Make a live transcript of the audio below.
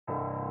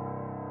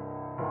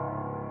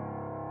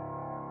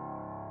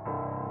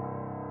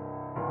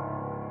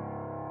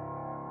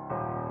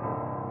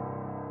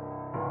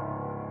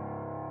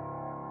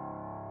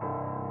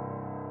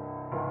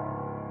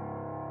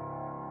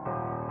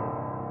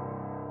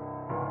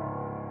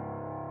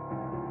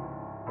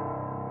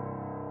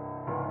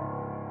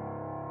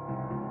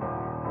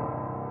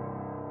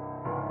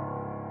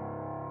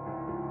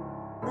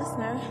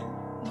Listener,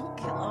 don't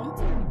kill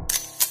him.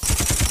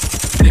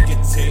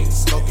 Nicotine,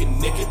 smoking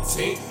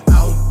nicotine.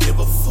 I don't give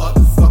a fuck.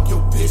 Fuck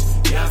your bitch.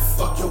 Yeah, I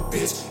fuck your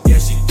bitch. Yeah,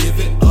 she give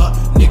it up.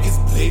 Niggas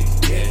bleed.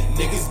 Yeah,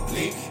 niggas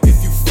bleed.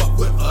 If you fuck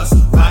with us,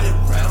 ride it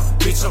round.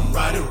 Bitch, I'm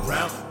riding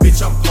round.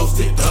 Bitch, I'm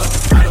posted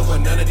up. I don't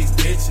want none of these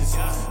bitches.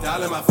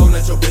 Dial in my phone,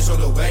 let your bitch on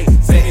the way.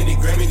 Say any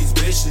Grammy, these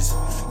bitches.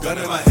 Gun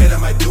in my head, I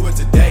might do it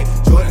today.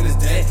 Jordan is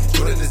dead,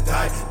 Jordan is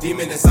died.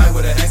 Demon inside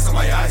with an X on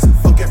my eyes.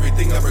 Fuck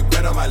everything I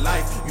regret on my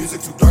life.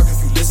 Music too dark,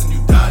 if you listen, you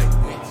die.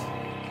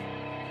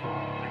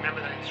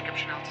 Remember that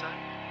inscription outside?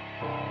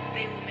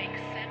 They will make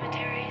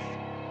cemeteries,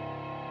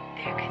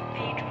 their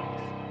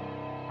cathedrals,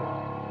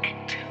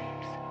 and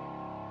tombs,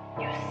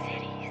 your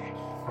cities,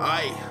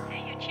 Aye,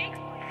 and your cheeks.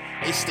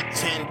 it's the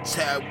 10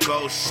 tab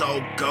go,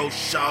 so go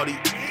shawty.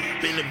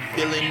 Been a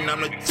villain,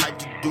 I'm the type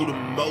to do the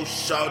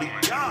most shawty.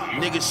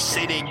 Niggas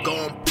say they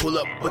gon' pull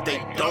up, but they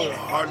don't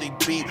hardly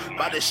be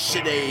by the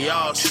shit they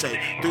all say.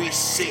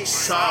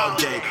 3-6 all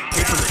day,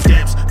 came from the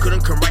depths,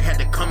 couldn't come right, had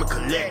to come and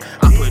collect.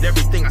 I put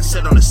everything I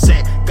said on the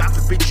set, God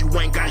forbid you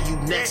ain't got you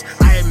next.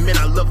 I admit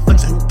I love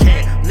flexing, who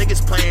can?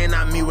 Niggas playing,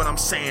 I mean what I'm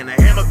saying.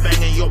 A hammer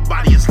banging, your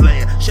body is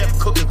laying. Chef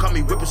cooking, call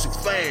me whipping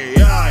souffle.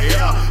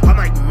 Yeah, I'm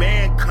like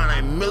mankind,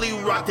 I Millie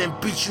rocked and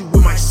beat you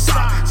with my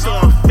sock. So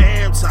on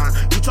fam time,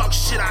 you talk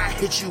shit, I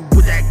hit you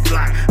with that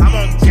Glock. I'm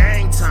on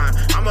gang time,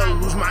 I'ma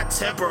lose my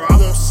temper, I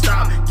won't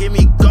stop. Get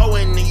me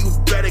going and you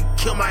better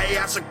kill my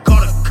ass or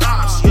call the